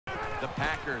The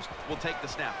Packers will take the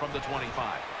snap from the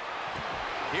 25.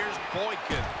 Here's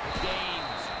Boykin.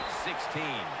 Gains 16.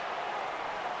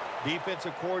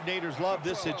 Defensive coordinators love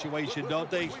this situation, don't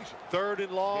they? 3rd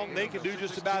and long, they can do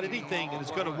just about anything, and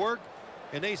it's going to work,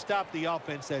 and they stop the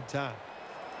offense that time.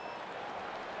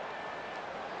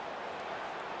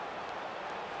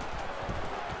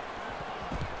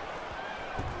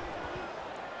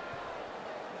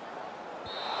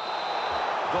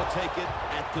 They'll take it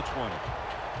at the 20.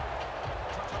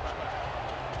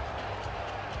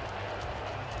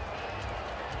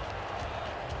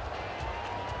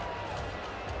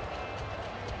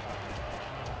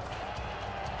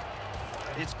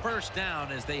 It's first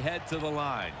down as they head to the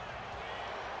line.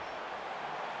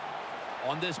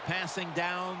 On this passing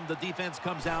down, the defense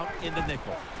comes out in the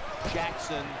nickel.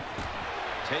 Jackson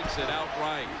takes it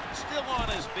outright. Still on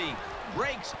his feet.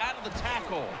 Breaks out of the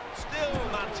tackle. Still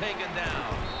not taken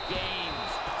down.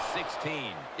 Gains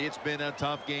 16. It's been a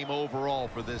tough game overall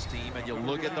for this team, and you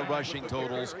look at the rushing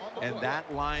totals, and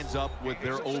that lines up with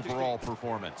their overall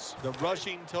performance. The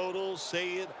rushing totals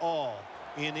say it all.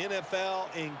 In NFL,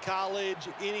 in college,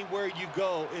 anywhere you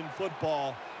go in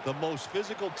football, the most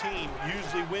physical team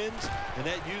usually wins, and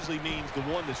that usually means the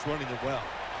one that's running it well.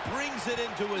 Brings it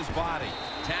into his body.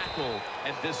 Tackle,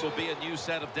 and this will be a new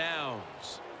set of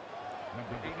downs.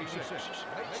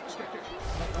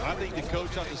 I think the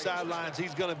coach on the sidelines,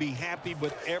 he's going to be happy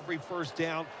with every first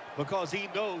down because he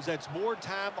knows that's more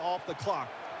time off the clock.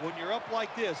 When you're up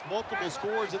like this, multiple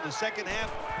scores in the second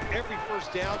half, every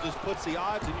first down just puts the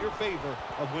odds in your favor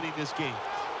of winning this game.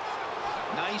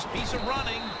 Nice piece of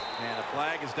running, and a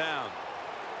flag is down.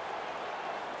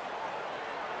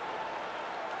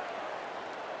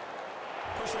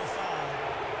 Personal foul,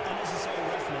 unnecessary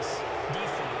roughness,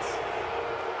 defense.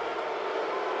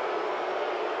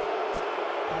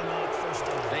 Automatic first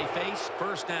down. They face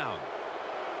first down.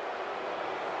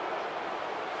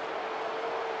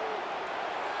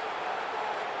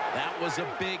 That was a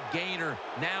big gainer.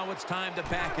 Now it's time to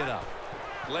back it up.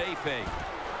 Play fake.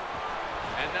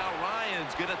 And now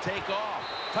Ryan's going to take off.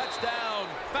 Touchdown,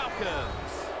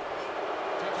 Falcons.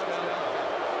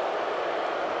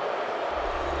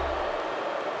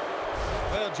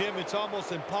 Well, Jim, it's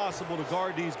almost impossible to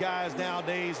guard these guys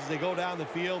nowadays as they go down the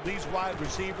field. These wide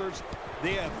receivers,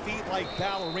 they have feet like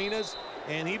ballerinas.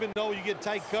 And even though you get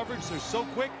tight coverage, they're so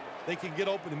quick, they can get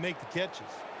open and make the catches.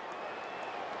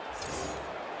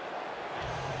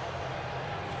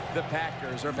 The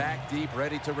Packers are back deep,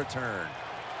 ready to return.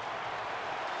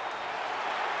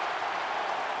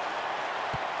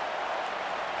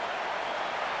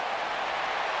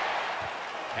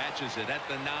 Catches it at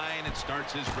the 9 and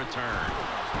starts his return.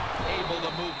 Able to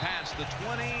move past the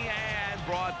 20 and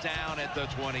brought down at the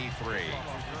 23.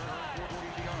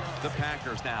 The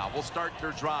Packers now will start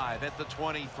their drive at the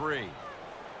 23.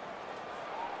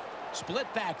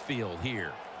 Split backfield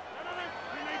here.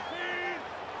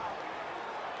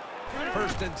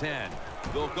 First and 10.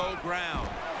 They'll go ground.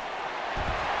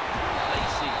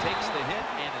 Lacey takes the hit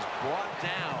and is brought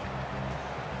down.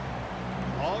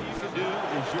 All you can do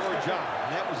is your job.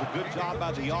 And that was a good job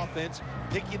by the offense,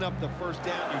 picking up the first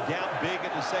down. You're down big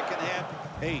in the second half.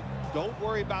 Hey, don't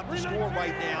worry about the score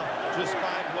right now. Just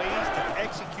find ways to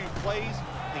execute plays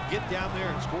and get down there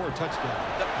and score a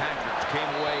touchdown. The Packers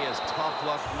came away as tough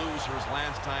luck losers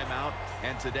last time out,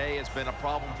 and today has been a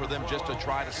problem for them just to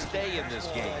try to stay in this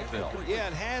game, Phil. Yeah,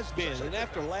 it has been. And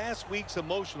after last week's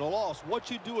emotional loss,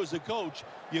 what you do as a coach,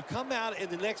 you come out in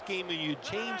the next game and you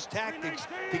change tactics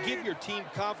to give your team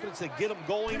confidence and get them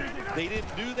going. They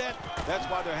didn't do that. That's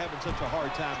why they're having such a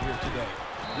hard time here today.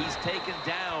 He's taken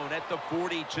down at the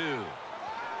 42.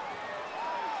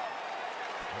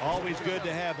 Always good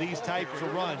to have these types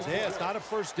of runs. Yeah, it's not a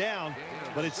first down,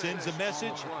 but it sends a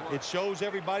message. It shows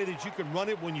everybody that you can run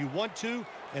it when you want to,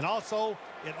 and also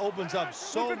it opens up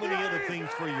so many other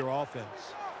things for your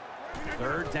offense.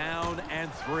 Third down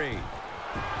and 3. Underneath,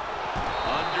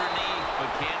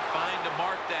 but can't find a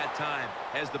mark that time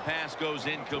as the pass goes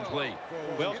incomplete.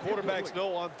 Well, quarterbacks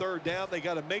know on third down they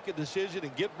got to make a decision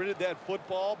and get rid of that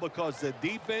football because the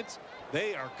defense,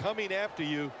 they are coming after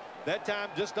you. That time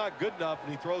just not good enough,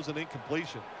 and he throws an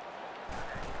incompletion.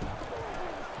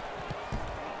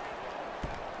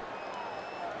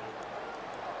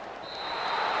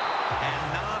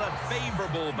 And not a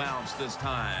favorable bounce this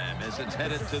time as it's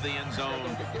headed to the end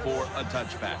zone for a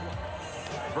touchback.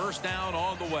 First down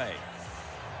on the way.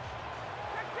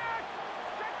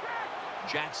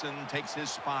 Jackson takes his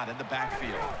spot in the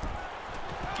backfield.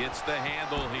 Gets the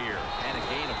handle here, and a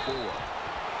gain of 4.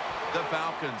 The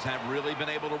Falcons have really been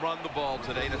able to run the ball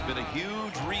today. That's been a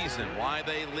huge reason why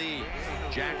they lead.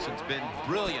 Jackson's been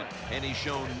brilliant, and he's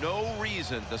shown no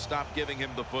reason to stop giving him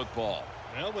the football.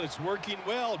 Well, when it's working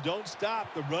well, don't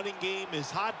stop. The running game is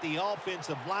hot. The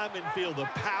offensive linemen feel the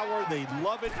power. They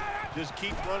love it. Just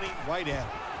keep running right at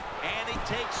it. And he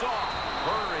takes off.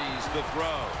 Hurries the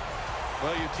throw.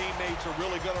 Well, your teammates are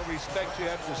really going to respect you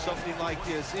after something like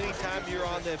this. Anytime you're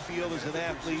on that field as an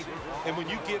athlete, and when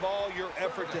you give all your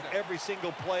effort to every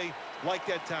single play like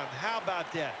that time, how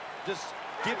about that? Just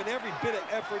giving every bit of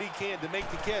effort he can to make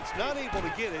the catch. Not able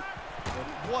to get it, but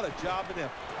what a job and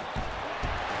effort.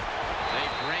 They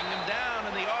bring him down,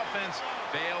 and the offense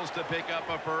fails to pick up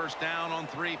a first down on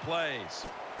 3 plays.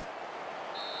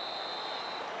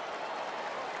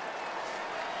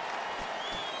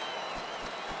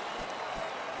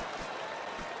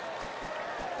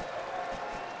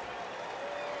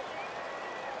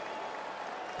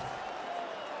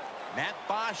 Matt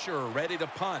Bosher ready to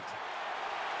punt.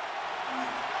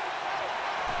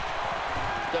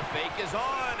 The fake is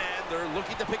on, and they're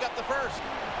looking to pick up the first.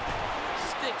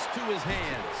 Sticks to his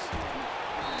hands.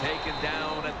 Taken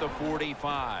down at the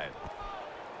 45.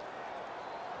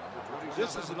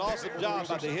 This is an awesome job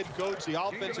by the head coach, the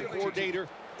offensive coordinator,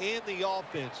 and the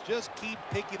offense. Just keep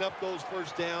picking up those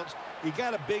first downs. You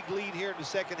got a big lead here in the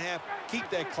second half. Keep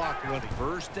that clock running.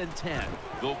 1st and 10.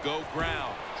 They'll go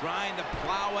ground, trying to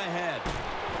plow ahead.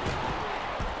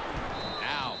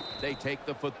 Now they take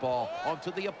the football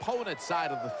onto the opponent's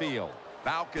side of the field.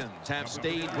 Falcons have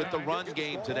stayed with the run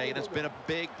game today, and it's been a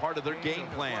big part of their game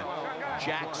plan.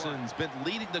 Jackson's been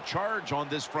leading the charge on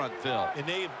this front, Phil. And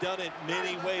they have done it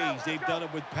many ways. They've done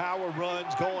it with power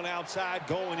runs, going outside,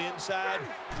 going inside,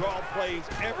 draw plays.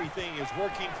 Everything is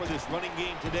working for this running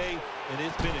game today, and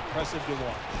it's been impressive to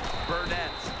watch.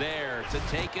 Burnett's there to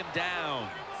take him down.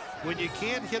 When you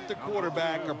can't hit the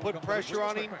quarterback or put pressure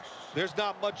on him, there's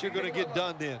not much you're going to get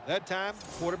done then. That time,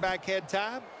 quarterback had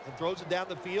time and throws it down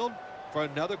the field for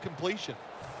another completion.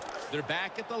 They're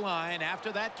back at the line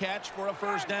after that catch for a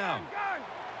first down.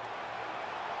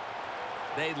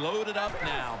 They load it up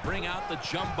now, bring out the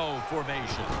jumbo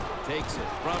formation. Takes it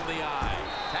from the eye.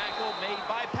 Tackle made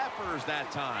by Peppers that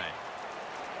time.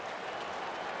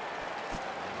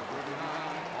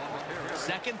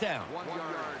 2nd down.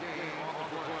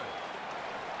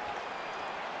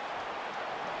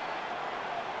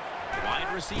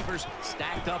 Wide receivers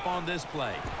stacked up on this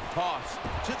play. Toss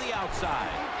to the outside.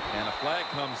 And a flag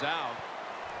comes out.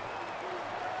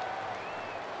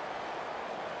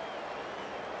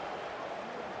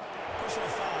 Personal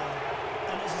foul.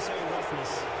 Unnecessary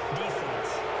roughness. Defense.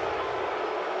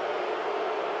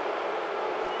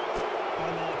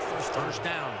 Automatic first down. First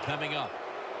down coming up.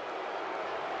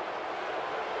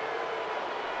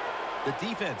 The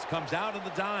defense comes out in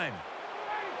the dime.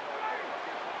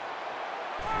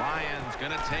 Ryan's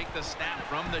going to take the snap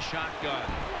from the shotgun.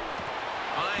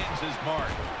 Finds his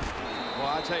mark. Well,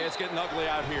 I tell you, it's getting ugly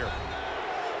out here.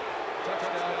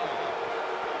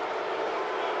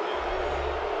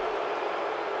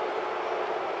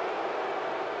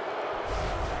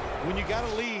 When you got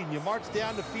a lead, you march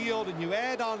down the field and you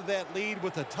add on to that lead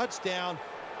with a touchdown,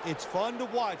 it's fun to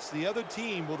watch the other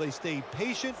team. Will they stay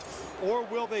patient or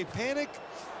will they panic?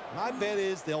 My bet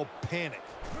is they'll panic.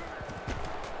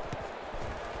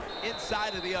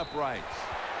 Inside of the uprights.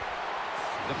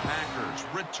 The Packers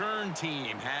return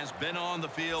team has been on the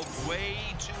field way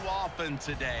too often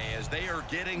today as they are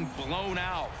getting blown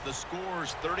out. The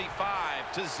score's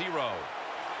 35-0.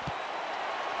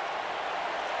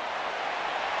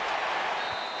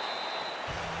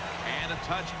 And a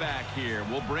touchback here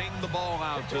will bring the ball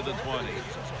out to the 20.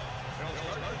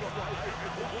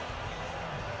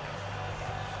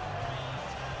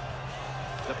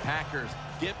 The Packers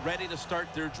get ready to start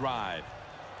their drive.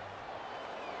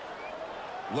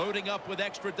 Loading up with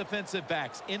extra defensive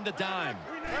backs in the dime.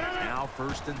 Now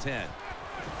 1st and 10.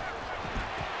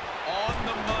 On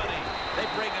the money. They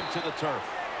bring him to the turf.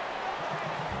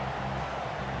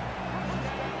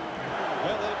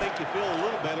 Well, that'll make you feel a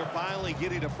little better. Finally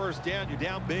getting a first down. You're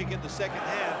down big in the second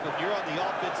half, but you're on the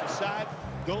offensive side.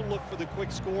 Don't look for the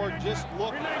quick score. Just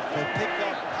look to pick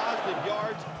up positive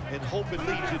yards and hope it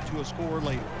leads you to a score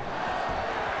later.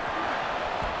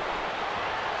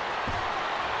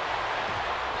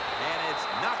 And it's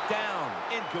knocked down.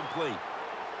 Incomplete.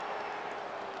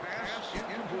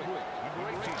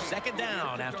 2nd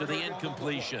down after the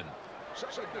incompletion.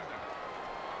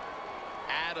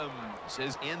 Adams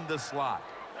is in the slot.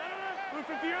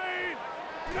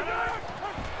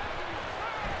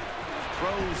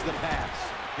 Throws the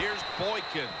pass. Here's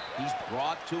Boykin. He's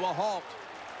brought to a halt.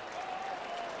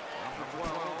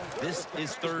 This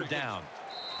is third down.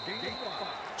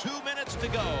 2 minutes to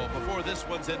go before this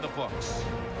one's in the books.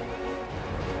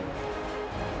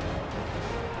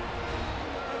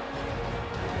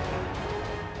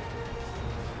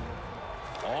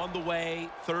 On the way,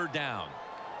 third down.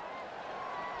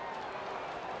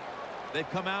 They've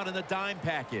come out in the dime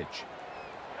package.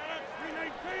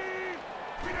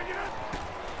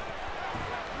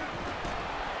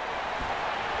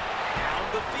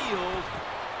 Down the field.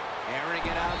 Airing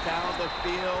it out down the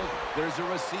field. There's a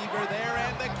receiver there,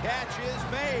 and the catch is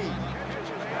made.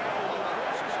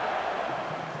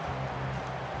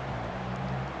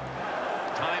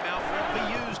 Timeout won't be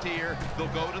used here. They'll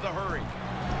go to the hurry.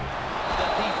 The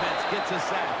defense gets a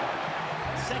sack.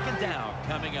 Second down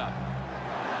coming up.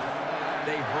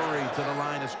 They hurry to the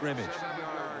line of scrimmage.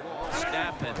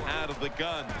 Snapping out of the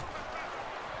gun.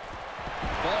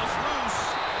 Ball's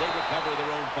loose. They recover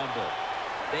their own fumble.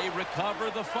 They recover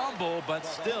the fumble, but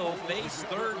still face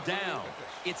third down.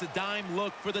 It's a dime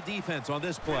look for the defense on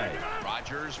this play.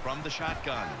 Rodgers from the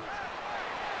shotgun.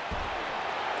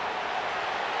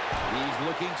 He's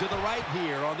looking to the right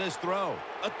here on this throw.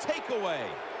 A takeaway.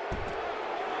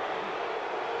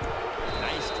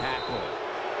 Nice tackle.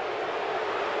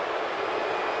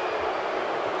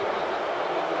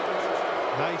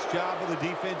 Nice job of the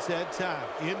defense that time.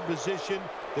 In position,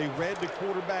 they read the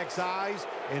quarterback's eyes,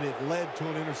 and it led to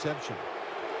an interception.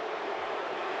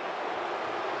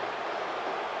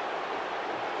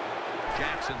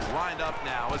 Jackson's lined up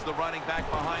now as the running back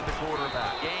behind the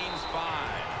quarterback. Gains 5.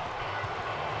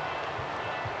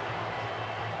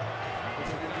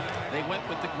 They went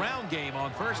with the ground game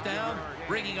on first down,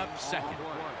 bringing up second.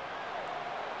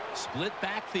 Split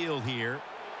backfield here.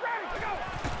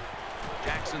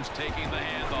 Jackson's taking the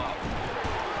handoff.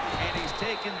 And he's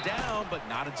taken down, but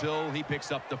not until he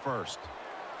picks up the first.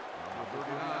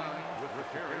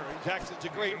 Jackson's a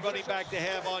great running back to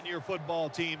have on your football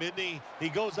team, isn't he? He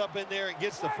goes up in there and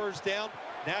gets the first down.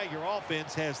 Now your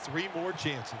offense has 3 more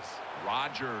chances.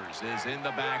 Rodgers is in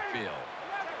the backfield.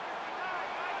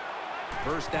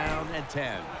 First down and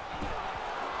 10.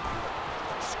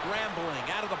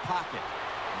 Scrambling out of the pocket.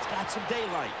 He's got some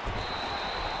daylight.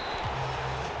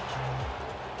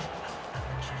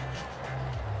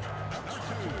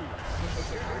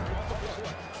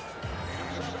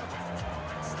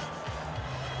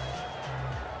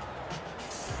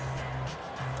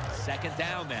 Second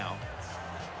down now.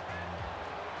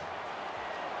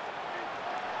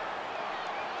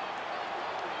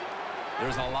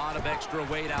 There's a lot of extra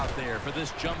weight out there for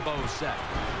this jumbo set.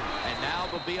 And now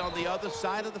they'll be on the other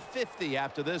side of the 50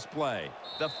 after this play.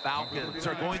 The Falcons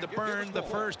are going to burn the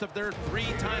first of their 3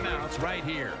 timeouts right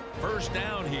here. First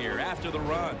down here after the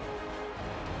run.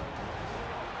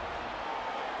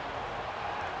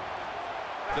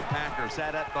 The Packers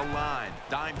set at the line.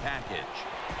 Dime package.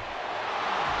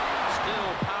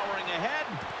 Still powering ahead.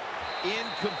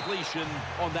 Incompletion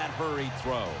on that hurried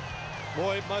throw.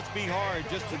 Boy, it must be hard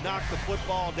just to knock the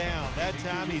football down. That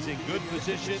time he's in good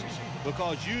position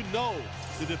because you know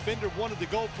the defender wanted to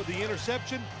go for the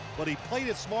interception, but he played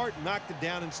it smart and knocked it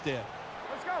down instead.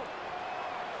 Let's go.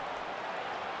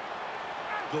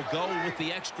 They'll go with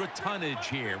the extra tonnage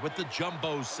here with the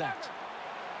jumbo set.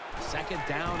 Second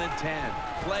down and 10.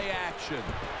 Play action.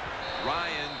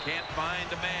 Ryan can't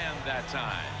find a man that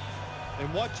time.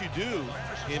 And what you do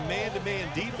in man-to-man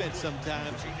defense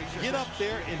sometimes, get up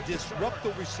there and disrupt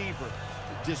the receiver.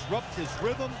 Disrupt his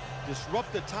rhythm,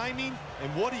 disrupt the timing,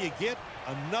 and what do you get?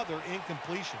 Another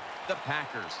incompletion. The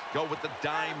Packers go with the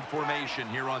dime formation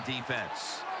here on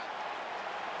defense.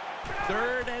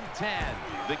 Third and 10.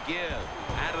 The give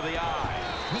out of the eye.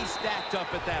 He stacked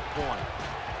up at that point.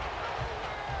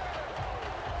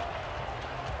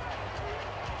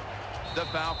 The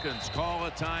Falcons call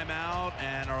a timeout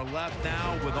and are left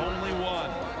now with only 1.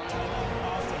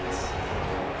 Offense.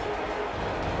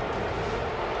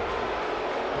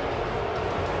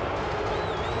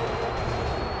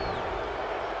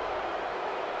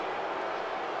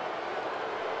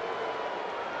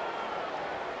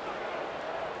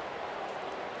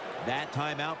 That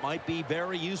timeout might be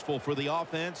very useful for the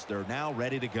offense. They're now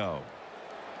ready to go.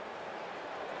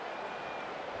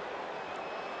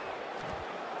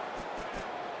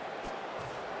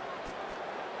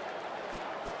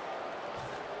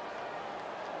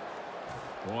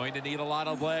 Going to need a lot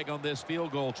of leg on this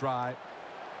field goal try.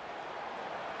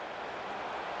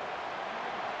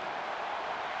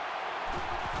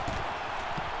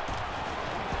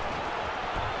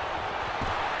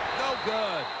 No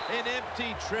good. An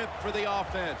empty trip for the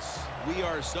offense. We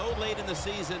are so late in the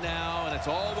season now, and it's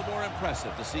all the more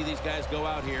impressive to see these guys go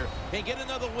out here and get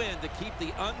another win to keep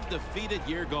the undefeated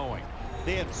year going.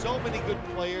 They have so many good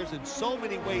players and so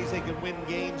many ways they can win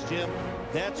games, Jim.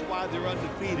 That's why they're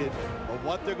undefeated. But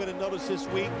what they're going to notice this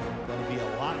week, going to be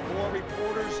a lot more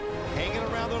reporters hanging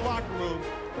around their locker room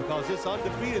because this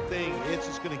undefeated thing, it's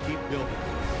just going to keep building.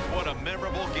 What a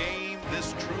memorable game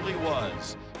this truly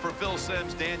was. For Phil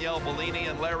Simms, Danielle Bellini,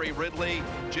 and Larry Ridley,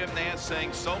 Jim Nance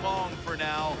saying so long for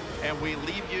now, and we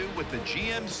leave you with the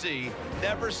GMC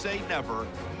Never Say Never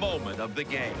moment of the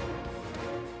game.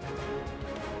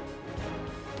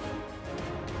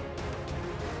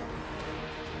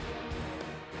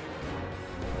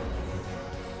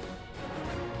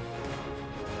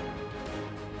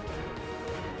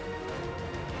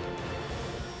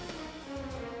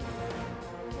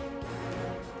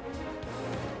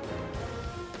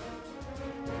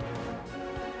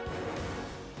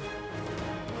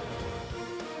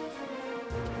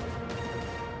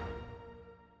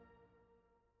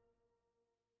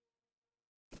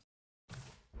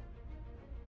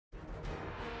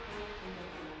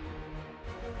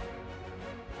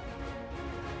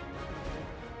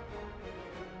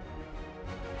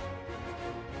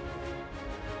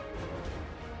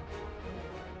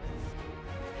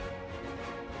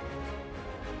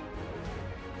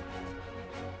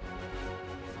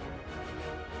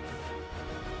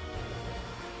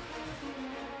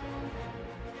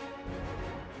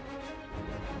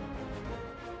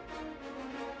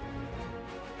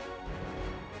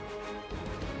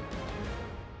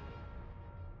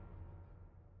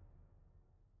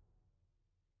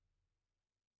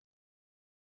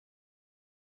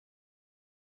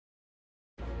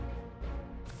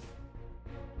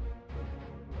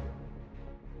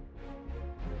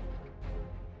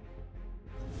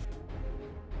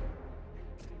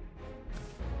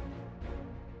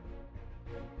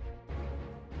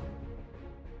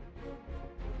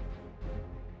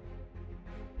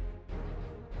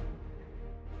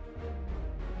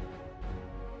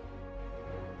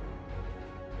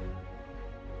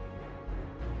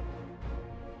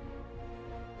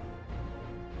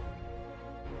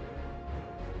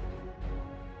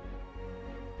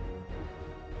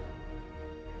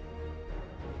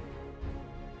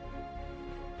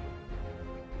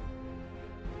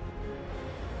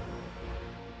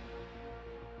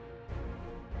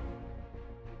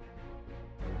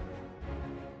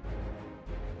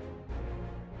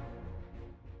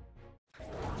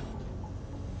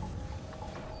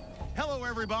 Hello,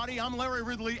 everybody. I'm Larry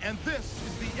Ridley, and this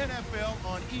is the NFL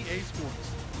on EA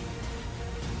Sports.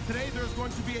 Today, there's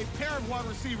going to be a pair of wide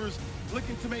receivers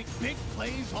looking to make big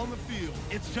plays on the field.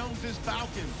 It's Jones's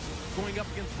Falcons going up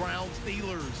against Browns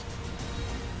Steelers.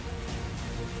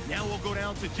 Now we'll go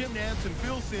down to Jim Nance and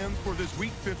Phil Simms for this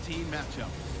Week 15 matchup.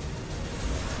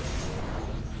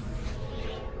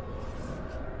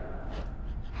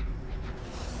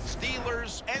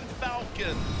 Steelers and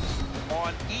Falcons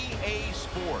on EA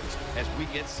Sports as we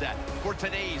get set for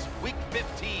today's Week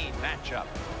 15 matchup.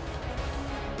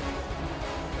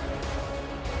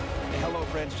 Hello,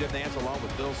 friends. Jim Nance along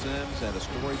with Phil Simms, and a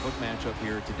storybook matchup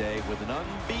here today with an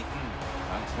unbeaten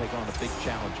time to take on a big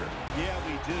challenger. Yeah,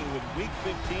 we do. In Week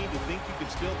 15, to think you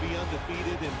could still be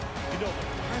undefeated, and, you know, the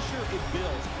pressure it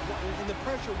builds. And the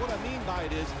pressure, what I mean by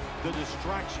it is the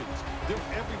distractions. They're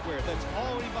everywhere. That's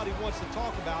all anybody wants to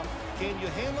talk about. Can you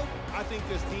handle? I think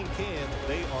this team can.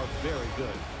 They are very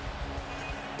good.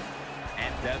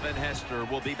 And Devin Hester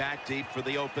will be back deep for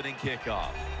the opening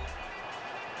kickoff.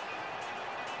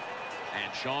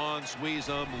 And Sean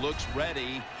Sweezum looks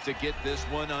ready to get this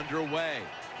one underway.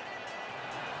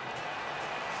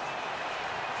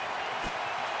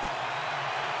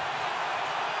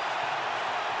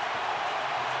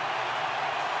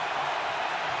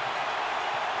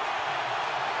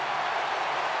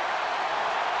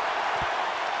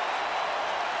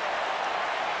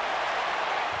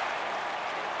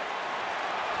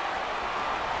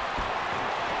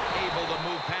 Able to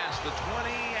move past the 20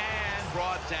 and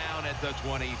brought down at the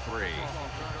 23.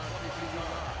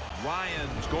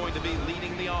 Ryan's going to be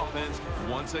leading the offense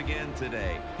once again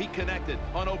today. He connected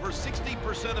on over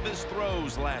 60% of his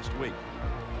throws last week.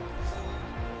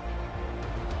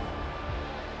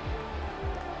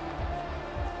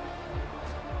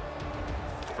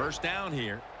 First down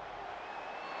here.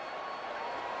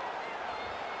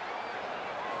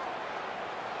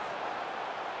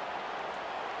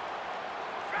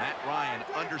 Matt Ryan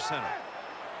under center.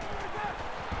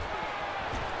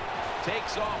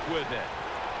 Takes off with it.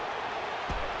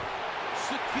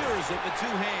 Secures it with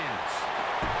two hands.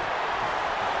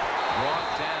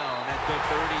 Brought down at the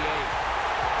 38.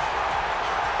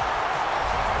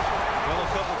 Well, a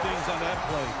couple things on that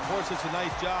play. Of course, it's a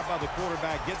nice job by the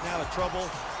quarterback getting out of trouble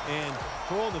and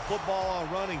throwing the football on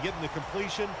a run and getting the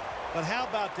completion. But how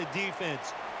about the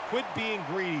defense? Quit being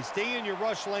greedy. Stay in your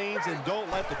rush lanes and don't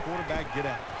let the quarterback get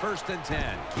out. 1st and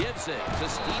 10. Gives it to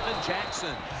Steven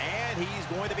Jackson. And he's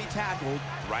going to be tackled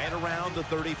right around the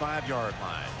 35-yard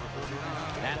line.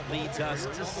 That leads us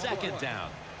to 2nd down.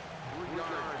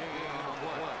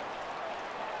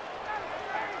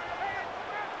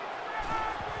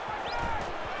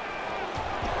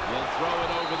 We'll throw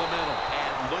it over the middle.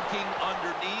 And looking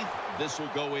underneath, this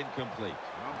will go incomplete.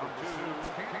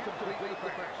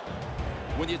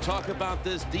 When you talk about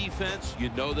this defense, you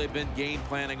know they've been game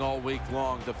planning all week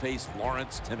long to face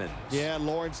Lawrence Timmons. Yeah,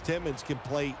 Lawrence Timmons can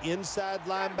play inside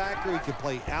linebacker. He can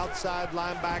play outside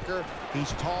linebacker.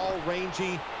 He's tall,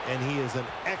 rangy, and he is an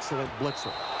excellent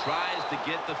blitzer. Tries to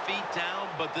get the feet down,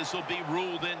 but this will be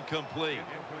ruled incomplete.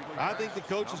 I think the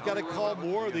coach has got to call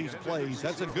more of these plays.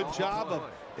 That's a good job of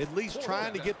at least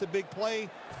trying to get the big play,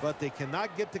 but they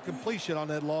cannot get the completion on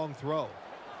that long throw.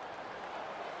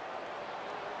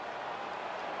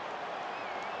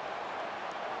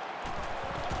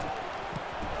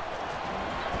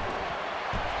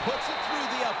 Puts it through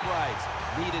the uprights.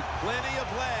 Needed plenty of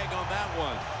leg on that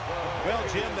one. Well,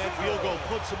 Jim, that field goal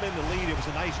puts them in the lead. It was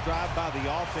a nice drive by the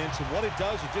offense, and what it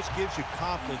does, it just gives you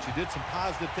confidence. You did some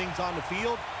positive things on the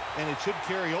field, and it should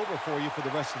carry over for you for the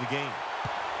rest of the game.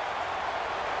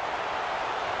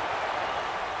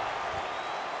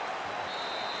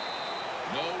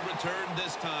 No return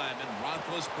this time, and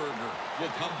Roethlisberger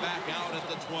will come back out at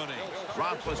the 20.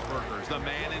 Roethlisberger's the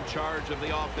man in charge of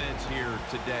the offense here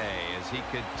today as he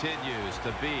continues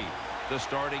to be the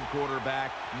starting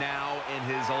quarterback now in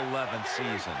his 11th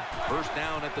season. 1st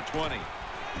down at the 20.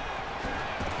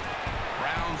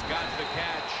 Browns got the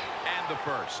catch and the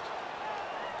 1st.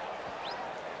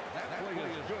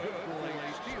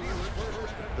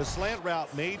 The slant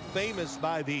route made famous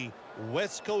by the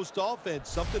West Coast offense,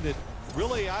 something that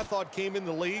really I thought came in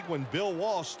the league when Bill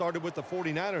Walsh started with the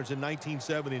 49ers in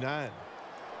 1979.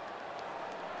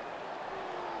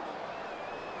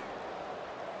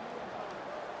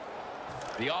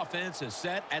 The offense is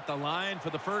set at the line for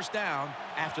the 1st down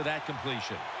after that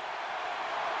completion.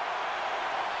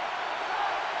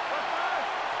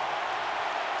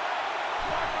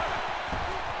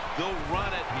 They'll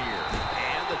run it here,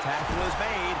 and the tackle is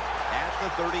made at the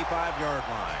 35-yard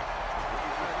line.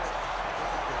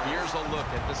 Here's a look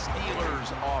at the Steelers'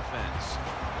 offense.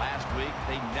 Last week,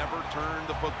 they never turned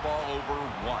the football over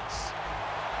once.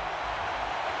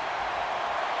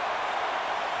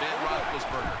 Ben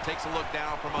Roethlisberger takes a look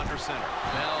down from under center.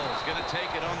 Bell's going to take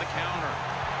it on the counter.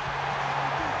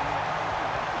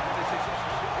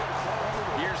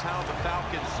 Here's how the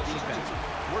Falcons defense.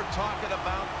 We're talking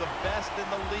about the best in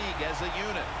the league as a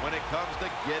unit when it comes to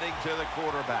getting to the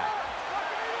quarterback.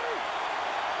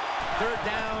 3rd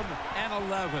down and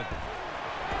 11. And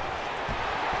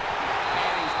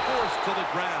he's forced to the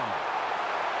ground.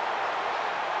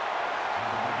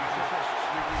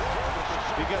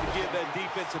 You got to give that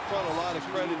defensive front a lot of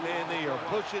credit, man. They are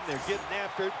pushing. They're getting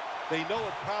after it. They know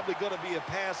it's probably going to be a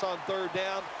pass on 3rd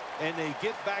down, and they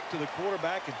get back to the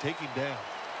quarterback and take him down.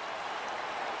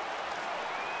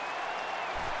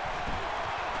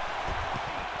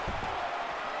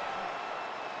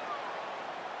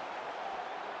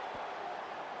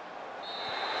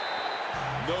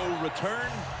 No return.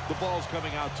 The ball's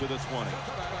coming out to the 20.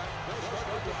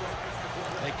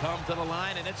 They come to the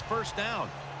line, and it's 1st down.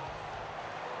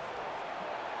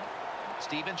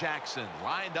 Steven Jackson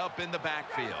lined up in the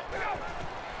backfield.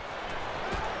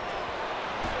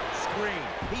 Screen.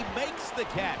 He makes the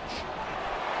catch.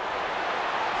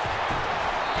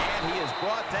 And he is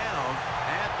brought down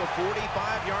at the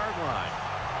 45-yard line.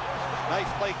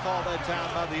 Nice play call that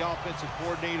time by the offensive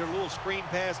coordinator. A little screen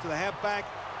pass to the halfback.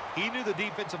 He knew the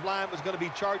defensive line was going to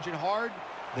be charging hard.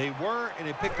 They were, and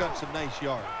it picked up some nice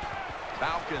yards.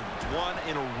 Falcons won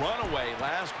in a runaway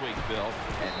last week, Bill,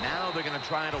 and now they're going to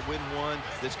try to win one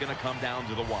that's going to come down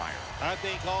to the wire. I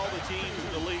think all the teams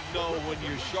in the league know when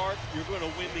you're sharp, you're going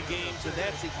to win the games, and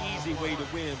that's the easy way to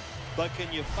win. But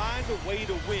can you find a way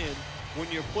to win when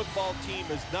your football team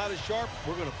is not as sharp?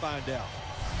 We're going to find out.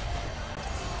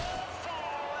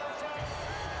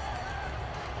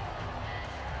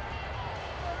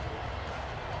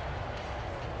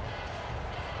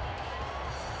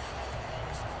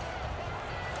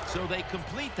 So they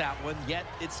complete that one, yet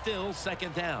it's still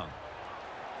 2nd down.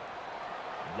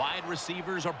 Wide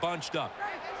receivers are bunched up.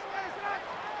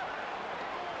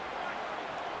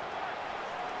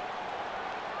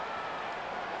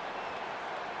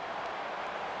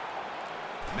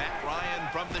 Matt Ryan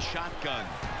from the shotgun.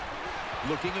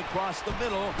 Looking across the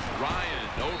middle.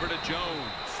 Ryan over to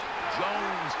Jones.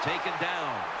 Jones taken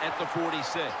down at the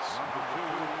 46.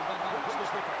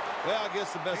 Well, I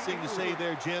guess the best thing to say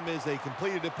there, Jim, is they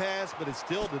completed a pass, but it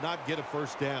still did not get a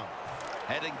first down.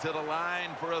 Heading to the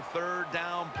line for a third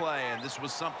down play, and this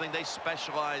was something they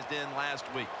specialized in last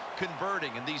week,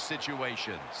 converting in these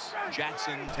situations.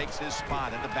 Jackson takes his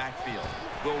spot in the backfield.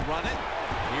 Will run it.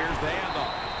 Here's the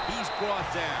handoff. He's brought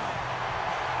down.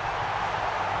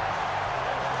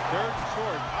 Third and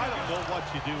short. I don't know what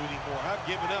you do anymore. I've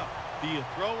given up. Do you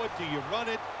throw it? Do you run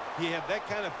it? Do you have that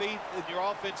kind of faith in your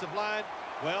offensive line?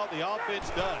 Well, the offense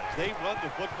does. They run the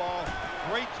football.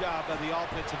 Great job by the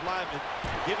offensive lineman,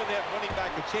 giving that running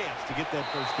back a chance to get that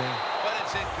first down. But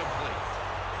it's incomplete.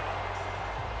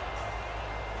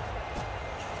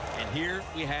 And here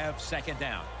we have second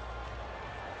down.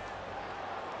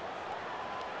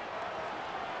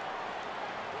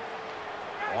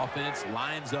 Offense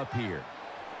lines up here.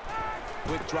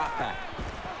 Quick drop back.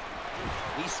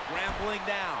 He's scrambling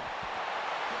down.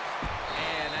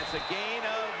 And that's a gain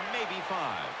of maybe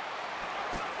 5.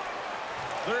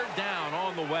 Third down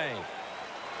on the way.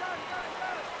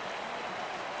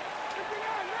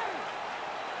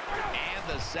 And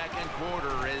the second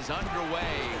quarter is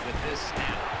underway with this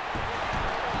snap.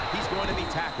 He's going to be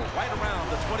tackled right around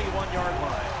the 21-yard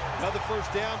line. Another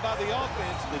first down by the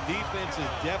offense. The defense is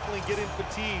definitely getting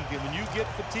fatigued. And when you get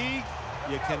fatigued,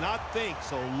 you cannot think,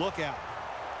 so look out.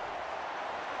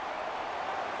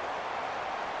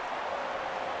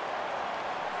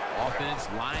 Offense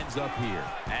lines up here.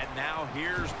 And now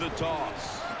here's the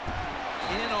toss.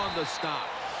 In on the stop.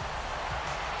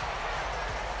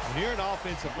 When you're an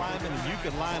offensive lineman and you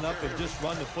can line up and just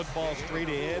run the football straight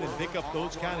ahead and pick up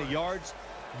those kind of yards,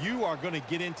 you are going to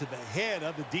get into the head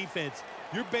of the defense.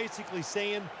 You're basically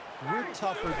saying, we're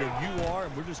tougher than you are,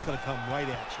 and we're just going to come right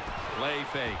at you. Play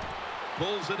fake.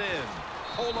 Pulls it in.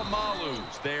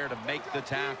 Polamalu's there to make the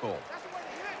tackle.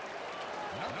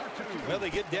 Well, they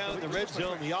get down in the red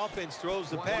zone. The offense throws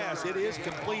the pass. It is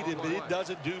completed, but it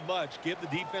doesn't do much. Give the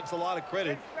defense a lot of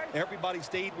credit. Everybody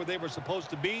stayed where they were supposed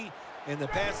to be, and the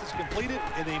pass is completed,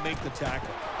 and they make the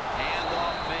tackle.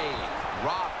 Handoff made.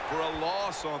 Rock for a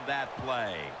loss on that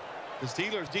play. The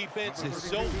Steelers' defense is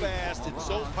so fast and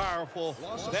so powerful.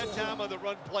 That time on the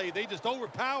run play, they just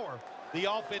overpower the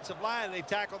offensive line, and they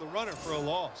tackle the runner for a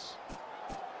loss.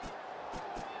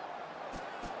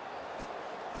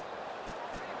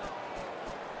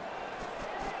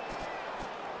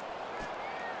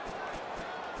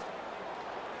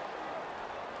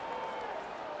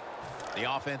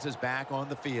 The offense is back on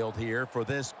the field here for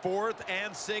this 4th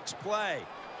and 6 play.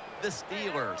 The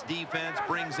Steelers defense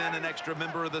brings in an extra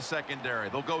member of the secondary.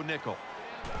 They'll go nickel.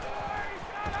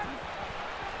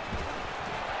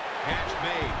 Catch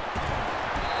made.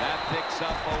 That picks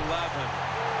up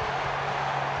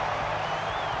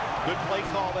 11. Good play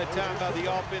call that time by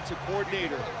the offensive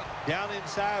coordinator. Down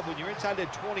inside, when you're inside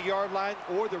that 20-yard line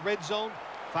or the red zone,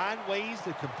 find ways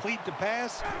to complete the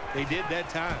pass. They did that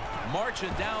time.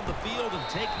 Marching down the field and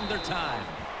taking their time.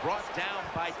 Brought down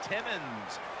by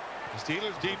Timmons. The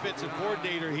Steelers defensive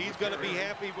coordinator, he's going to be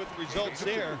happy with the results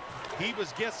there. He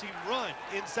was guessing run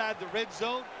inside the red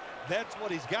zone. That's what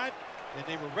he's got, and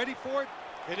they were ready for it,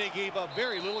 and they gave up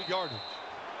very little yardage.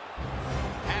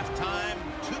 Halftime,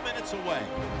 2 minutes away.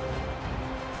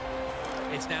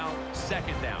 It's now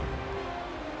second down.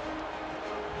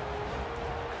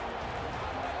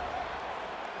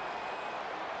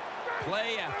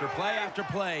 Play after play after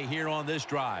play here on this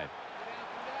drive.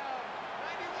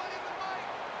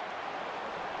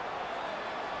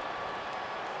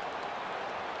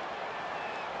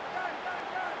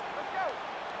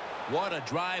 What a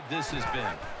drive this has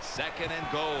been. Second and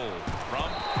goal from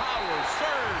Power.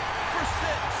 Surge for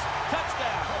 6.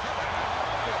 Touchdown.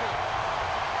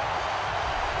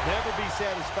 Never be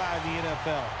satisfied in the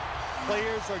NFL.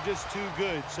 Players are just too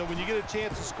good. So when you get a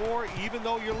chance to score, even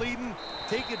though you're leading,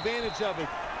 take advantage of it.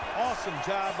 Awesome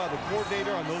job by the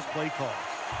coordinator on those play calls.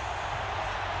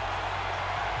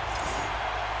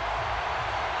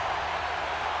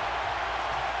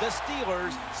 The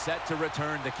Steelers set to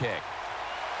return the kick.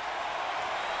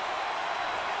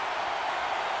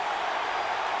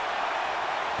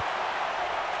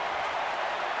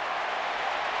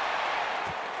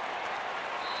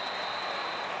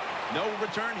 No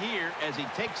return here as he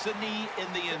takes a knee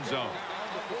in the end zone.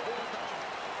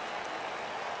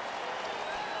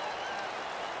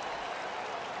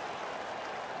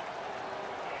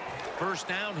 First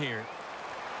down here.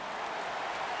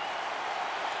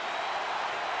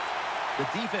 The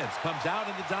defense comes out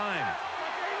in the dime.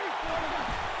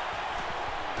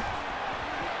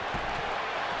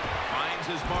 Finds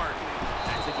his mark.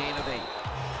 That's a gain of 8.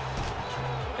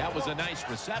 That was a nice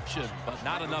reception, but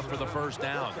not enough for the first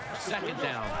down. Second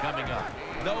down coming up.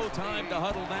 No time to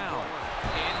huddle now.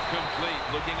 Incomplete.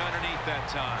 Looking underneath that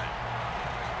time.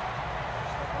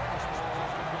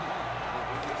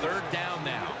 Third down